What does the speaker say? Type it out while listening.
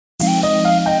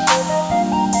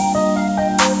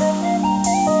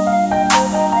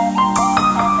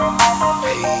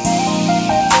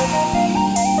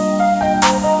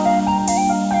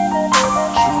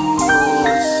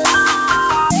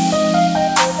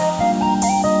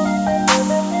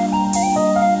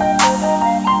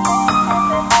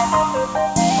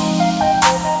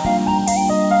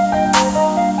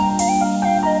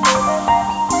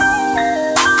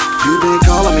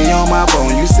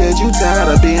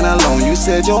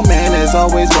said your man is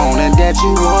always gone and that you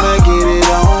wanna get it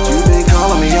on. You been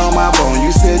calling me on my phone,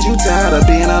 you said you tired of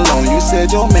being alone. You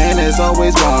said your man is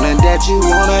always gone and that you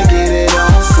wanna get it on.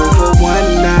 So for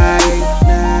one night,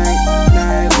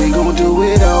 we gon' do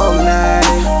it all night.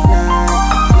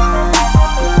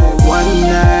 One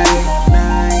night,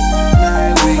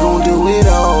 we gon' do it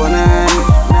all night.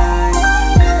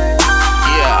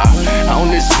 Yeah,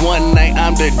 on this one night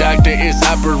I'm the doctor, it's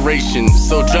operation.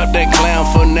 So drop that clown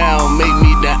for now, make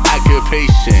me the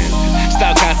occupation.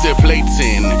 Stop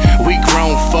contemplating, we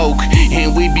grown folk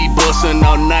and we be bustin'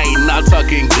 all night, not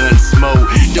talking gun smoke.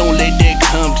 Don't let that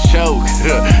come choke,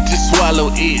 just swallow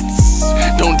it.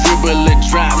 Don't dribble a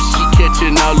drop, she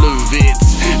catching all of it.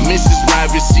 Mrs.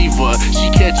 Wide Receiver, she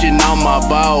catching all my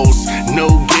balls. No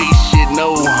gay shit,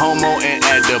 no homo and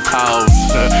at the pause.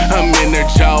 I'm in her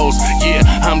jaws, yeah,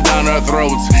 I'm down her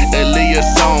throats. Aaliyah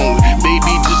song,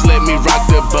 baby, just let me rock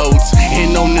the boats.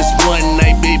 And on this one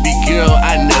night, baby girl,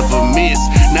 I never miss.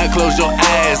 Now close your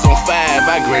eyes on 5,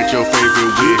 I grant your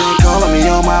favorite wish. You been calling me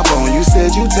on my phone, you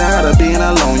said you tired of being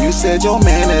alone. You said your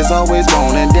man is always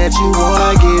gone and that you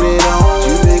wanna get it on.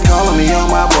 You been calling me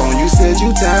on my phone, you said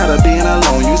you tired of being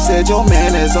alone. You said your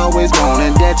man is always gone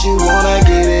and that you wanna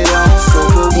get it on. So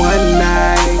for one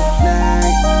night,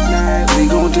 we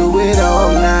gon' do it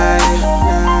all night.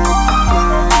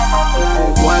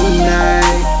 One night,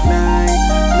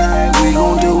 we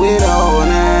gon' do it all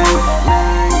night.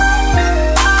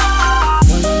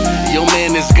 Your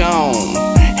man is gone,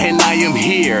 and I am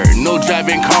here. No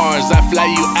driving cars, I fly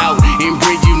you out and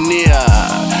bring you near.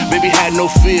 Baby had no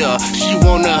fear, she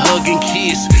wanna hug and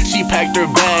kiss. She packed her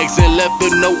bags and left a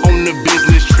note on the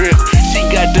business trip. She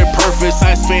got the perfect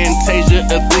size Fantasia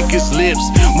of thickest lips.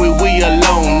 When we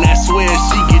alone, I swear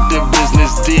she get the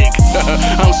business dick.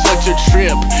 I'm such a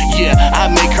trip, yeah,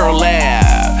 I make her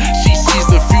laugh. She sees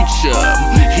the future,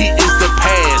 he is the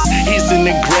past. He's in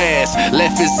the grass,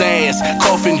 left his ass,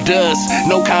 coughing dust.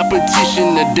 No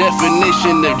competition, the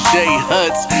definition of J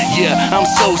Huts. Yeah, I'm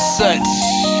so such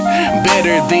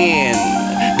better than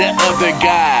that other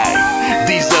guy,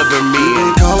 these other men. You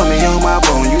been calling me on my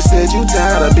phone, you said you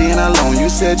tired of being alone. You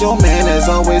said your man is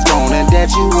always gone and that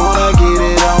you wanna get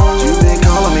it on. You been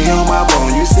calling me on my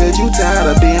phone, you said you tired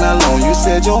of being alone. You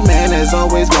said your man is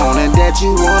always gone and that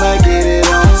you wanna get it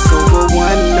on. So for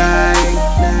one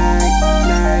night,